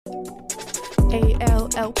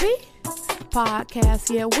ALLP podcast,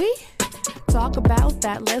 yeah, we talk about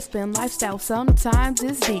that lesbian lifestyle. Sometimes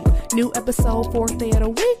it's deep. New episode, 4th day of the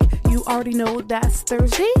week. You already know that's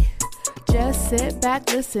Thursday. Just sit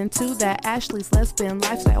back, listen to that Ashley's Lesbian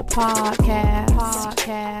Lifestyle podcast.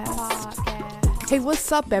 Hey,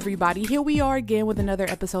 what's up, everybody? Here we are again with another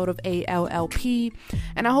episode of ALLP,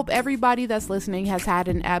 and I hope everybody that's listening has had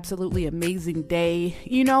an absolutely amazing day,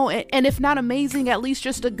 you know, and if not amazing, at least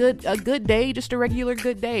just a good day, just a regular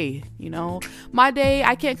good day, you know. My day,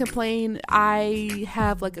 I can't complain. I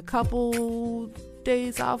have like a couple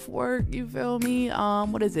days off work, you feel me?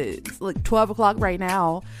 What is it? It's like 12 o'clock right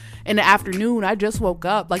now in the afternoon. I just woke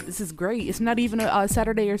up. Like, this is great. It's not even a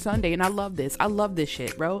Saturday or Sunday, and I love this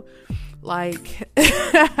shit, bro. Like,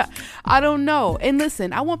 I don't know. And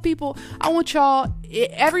listen, I want y'all,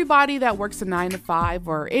 everybody that works a 9 to 5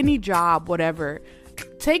 or any job, whatever,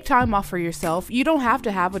 take time off for yourself. You don't have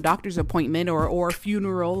to have a doctor's appointment or a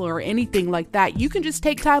funeral or anything like that. You can just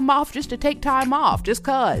take time off just to take time off, just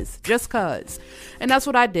cause. And that's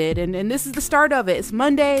what I did. And this is the start of it. It's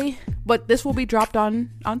Monday, but this will be dropped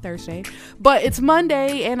on Thursday. But it's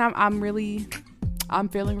Monday, and I'm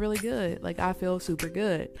feeling really good. Like, I feel super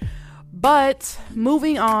good. But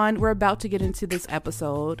moving on, we're about to get into this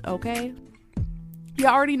episode, okay? You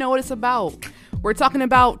already know what it's about. We're talking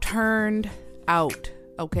about turned out,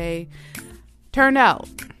 okay? Turned out.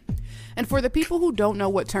 And for the people who don't know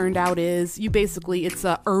what turned out is, it's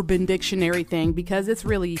a Urban Dictionary thing, because it's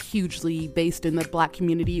really hugely based in the Black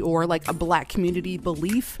community, or like a Black community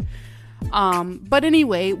belief. But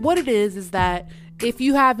anyway, what it is that if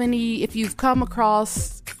you've come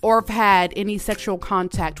across or have had any sexual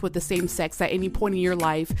contact with the same sex at any point in your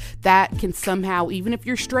life, that can somehow, even if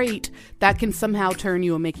you're straight, that can somehow turn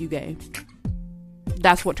you and make you gay.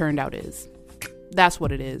 That's what turned out is. That's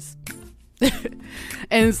what it is.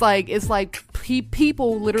 And it's like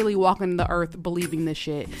people literally walking the earth believing this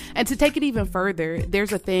shit. And to take it even further,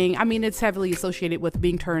 there's a thing, I mean, it's heavily associated with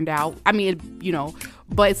being turned out. I mean, you know,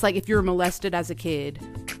 but it's like if you're molested as a kid,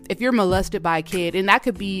 if you're molested by a kid, and that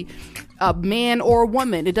could be a man or a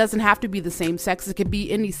woman, it doesn't have to be the same sex, it could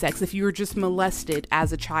be any sex. If you were just molested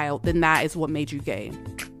as a child, then that is what made you gay.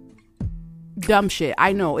 Dumb shit.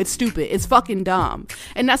 I know, it's stupid, it's fucking dumb.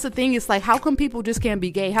 And that's the thing, it's like, how come people just can't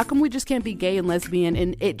be gay? How come we just can't be gay and lesbian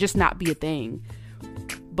and it just not be a thing?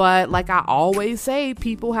 But like I always say,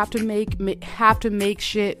 people have to make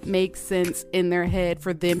shit make sense in their head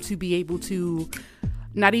for them to be able to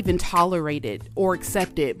not even tolerate it or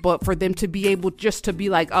accept it, but for them to be able just to be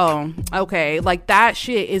like, oh, okay, like that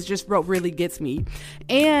shit is just what really gets me.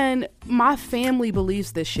 And my family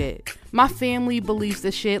believes this shit.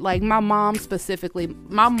 Like my mom specifically,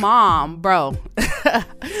 my mom, bro,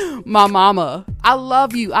 my mama, I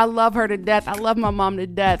love you. I love her to death. I love my mom to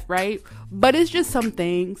death, right? But it's just some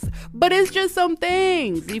things.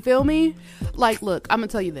 You feel me? Like, look, I'm gonna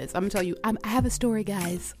tell you this. I have a story,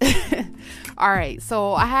 guys. All right.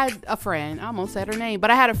 So I had a friend. I almost said her name,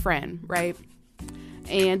 but I had a friend, right?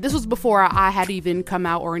 And this was before I had even come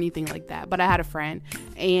out or anything like that. But I had a friend,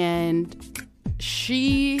 and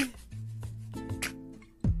she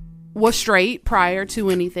was straight prior to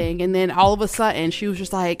anything. And then all of a sudden, she was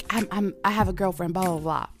just like, I have a girlfriend, blah, blah,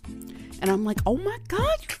 blah. And I'm like, oh my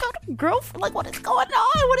God, you got a girlfriend? Like, what is going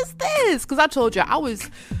on? What is this? Because I told you I was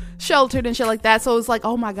sheltered and shit like that. So it's like,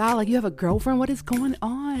 oh my God, like, you have a girlfriend? What is going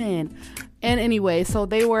on? And anyway, so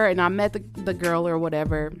and I met the girl or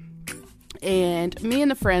whatever. And me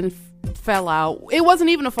and the friend fell out. It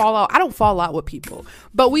wasn't even a fallout. I don't fall out with people.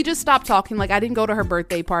 But we just stopped talking. Like, I didn't go to her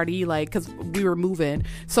birthday party, like, because we were moving.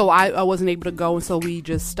 So I wasn't able to go. And so we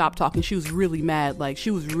just stopped talking. She was really mad. Like,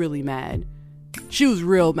 she was really mad. She was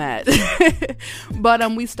real mad. But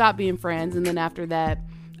we stopped being friends. And then after that,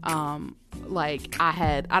 like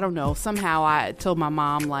I don't know, somehow I told my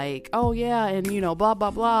mom, like, oh yeah, and you know, blah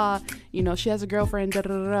blah blah, you know, she has a girlfriend, da da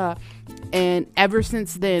da da. And ever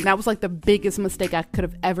since then, that was like the biggest mistake I could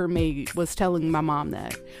have ever made, was telling my mom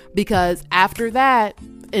that. Because after that,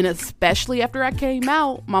 and especially after I came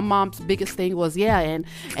out, my mom's biggest thing was, yeah,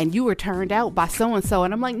 and you were turned out by so and so.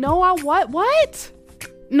 And I'm like, no, I what?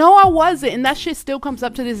 No, I wasn't. And that shit still comes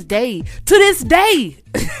up to this day.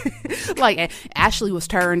 Like, Ashley was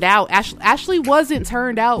turned out. Ashley wasn't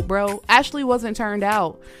turned out, bro. Ashley wasn't turned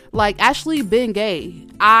out. Like, Ashley been gay.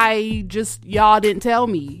 Y'all didn't tell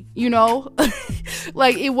me, you know?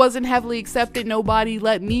 Like, it wasn't heavily accepted. Nobody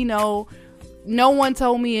let me know. No one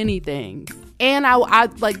told me anything. And I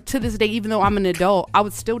like, to this day, even though I'm an adult, I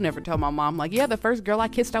would still never tell my mom, like, yeah, the first girl I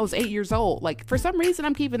kissed, I was 8 years old. Like, for some reason,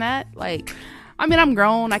 I'm keeping that. Like, I mean, I'm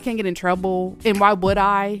grown. I can't get in trouble. And why would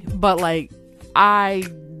I? But, like, I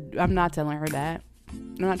I'm not telling her that.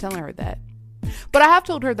 But I have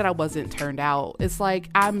told her that I wasn't turned out. It's like,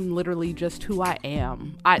 I'm literally just who I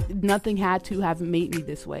am. Nothing had to have made me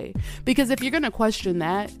this way. Because if you're going to question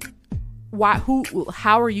that,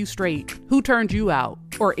 how are you straight? Who turned you out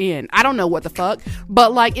or in? I don't know what the fuck.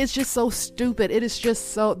 But like, it's just so stupid. It is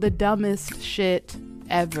just so the dumbest shit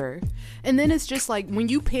ever. And then it's just like, when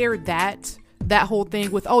you pair that whole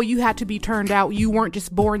thing with, oh, you had to be turned out. You weren't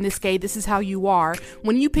just born this gay. This is how you are.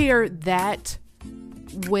 When you pair that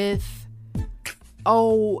with,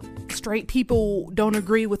 oh, straight people don't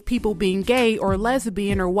agree with people being gay or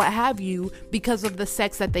lesbian or what have you because of the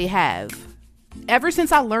sex that they have. Ever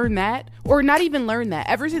since I learned that, or not even learned that,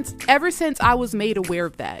 ever since I was made aware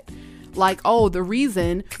of that, like, oh, the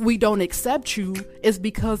reason we don't accept you is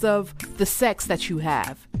because of the sex that you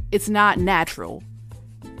have. It's not natural.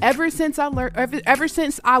 Ever since I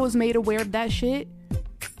was made aware of that shit,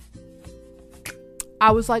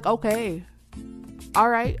 I was like, okay. All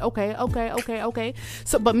right. Okay.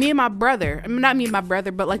 So, but me and my brother, not me and my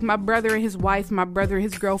brother, but like my brother and his wife, my brother and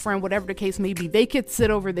his girlfriend, whatever the case may be, they could sit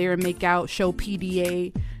over there and make out, show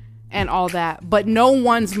PDA and all that. But no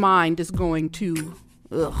one's mind is going to,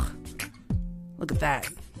 ugh, look at that.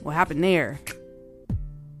 What happened there?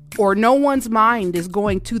 Or no one's mind is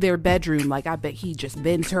going to their bedroom. Like, I bet he just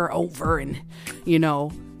bends her over and, you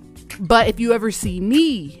know. But if you ever see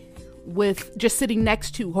me with just sitting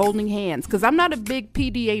next to holding hands, because I'm not a big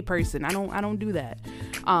PDA person, I don't do that,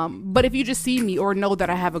 but if you just see me or know that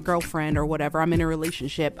I have a girlfriend or whatever, I'm in a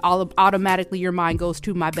relationship, automatically your mind goes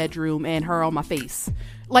to my bedroom and her on my face.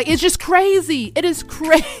 Like, it's just crazy. It is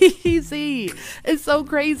crazy. It's so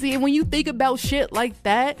crazy. And when you think about shit like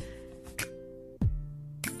that,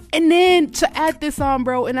 and then to add this on,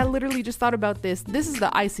 bro, and I literally just thought about this. This is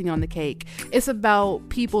the icing on the cake. It's about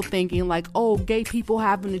people thinking like, oh, gay people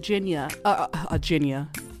have an agenda.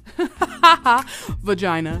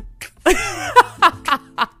 Vagina.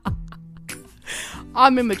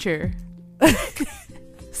 I'm immature.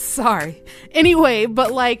 Sorry. Anyway,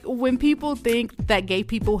 but like, when people think that gay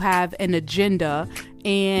people have an agenda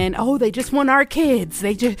and, oh, they just want our kids.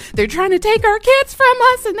 They're trying to take our kids from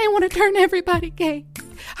us and they want to turn everybody gay.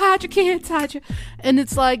 Hide your kids, and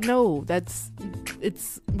it's like, no,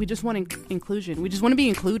 we just want inclusion. We just want to be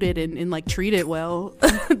included and like treated well.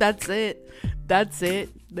 That's it.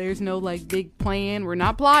 There's no like big plan. We're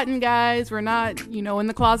not plotting, guys. We're not, in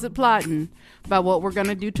the closet plotting about what we're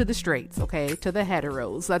gonna do to the straights, okay, to the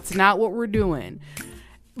heteros. That's not what we're doing.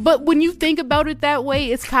 But when you think about it that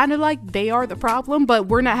way, it's kind of like they are the problem, but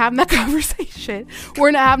we're not having that conversation.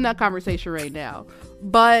 We're not having that conversation right now.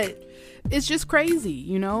 But it's just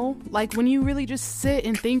crazy, like when you really just sit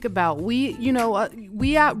and think about, we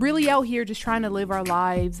really out here just trying to live our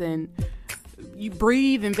lives, and you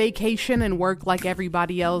breathe and vacation and work like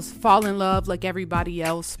everybody else, fall in love like everybody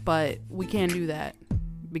else, but we can't do that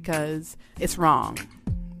because it's wrong.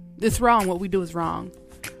 It's wrong. What we do is wrong.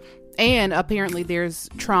 And apparently there's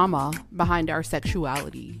trauma behind our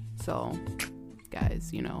sexuality. So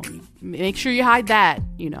guys, make sure you hide that,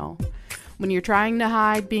 when you're trying to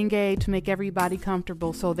hide being gay to make everybody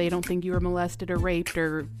comfortable so they don't think you were molested or raped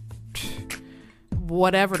or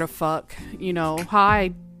whatever the fuck,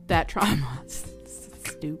 hide that trauma. It's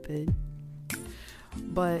stupid.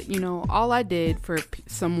 But, all I did for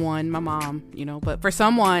someone, my mom, but for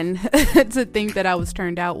someone to think that I was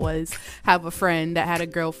turned out was have a friend that had a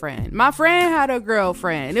girlfriend. My friend had a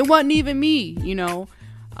girlfriend. It wasn't even me,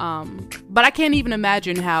 but I can't even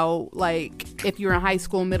imagine how, like, if you're in high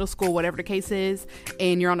school, middle school, whatever the case is,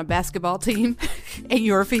 and you're on a basketball team and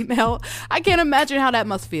you're a female, I can't imagine how that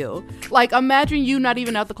must feel. Like, imagine you not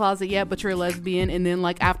even out the closet yet, but you're a lesbian, and then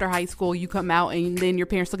like after high school you come out and then your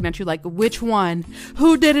parents looking at you like, which one?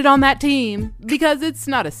 Who did it on that team? Because it's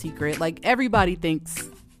not a secret. Like, everybody thinks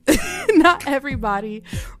not everybody,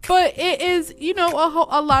 but it is,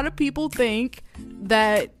 a lot of people think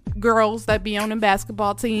that girls that be on the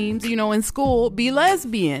basketball teams, in school, be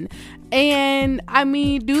lesbian. And I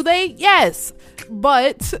mean, do they? Yes,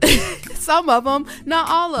 but some of them, not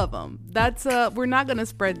all of them. That's we're not gonna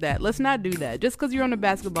spread that. Let's not do that. Just because you're on a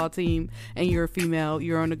basketball team and you're a female,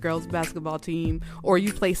 you're on a girls basketball team, or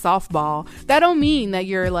you play softball, that don't mean that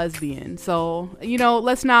you're a lesbian. So,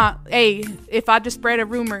 let's not, hey, if I just spread a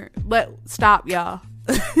rumor, stop, y'all.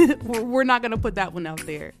 We're not gonna put that one out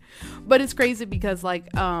there. But it's crazy because, like,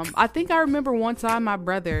 I think I remember one time my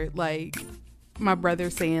brother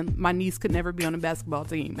saying my niece could never be on a basketball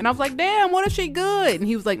team, and I was like, damn, what if she good? And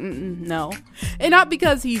he was like, no. And not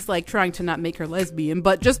because he's like trying to not make her lesbian,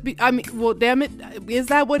 but just well, damn it, is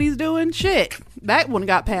that what he's doing? Shit, that one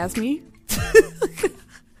got past me.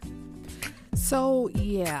 So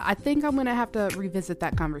yeah, I think I'm gonna have to revisit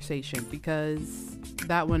that conversation, because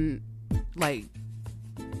that one, like,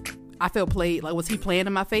 I feel played. Like, was he playing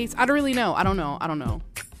in my face? I don't really know. I don't know.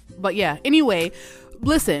 But yeah, anyway,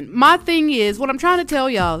 listen, my thing is, what I'm trying to tell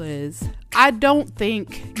y'all is, I don't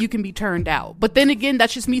think you can be turned out. But then again,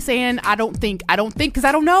 that's just me saying I don't think, because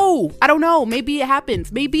I don't know. Maybe it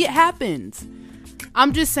happens.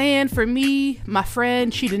 I'm just saying, for me, my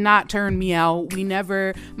friend, she did not turn me out. We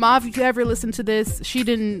never, Ma, if you ever listen to this, she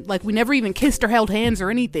didn't, like, we never even kissed or held hands or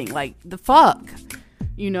anything. Like, the fuck,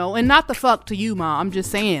 and not the fuck to you, Ma. I'm just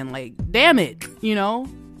saying, like, damn it,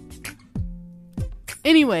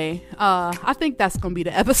 Anyway, I think that's going to be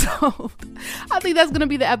the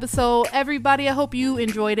episode. Everybody, I hope you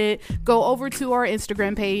enjoyed it. Go over to our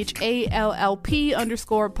Instagram page,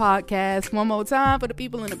 ALLP_podcast. One more time for the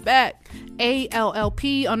people in the back,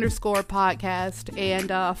 ALLP_podcast.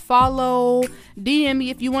 And follow, DM me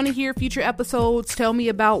if you want to hear future episodes. Tell me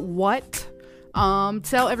about what.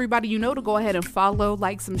 Tell everybody to go ahead and follow,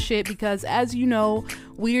 like some shit, because as you know,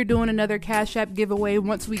 we are doing another Cash App giveaway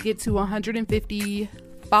once we get to 150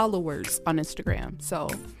 followers on Instagram. So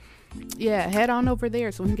yeah, head on over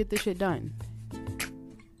there so we can get this shit done.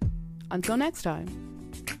 Until next time.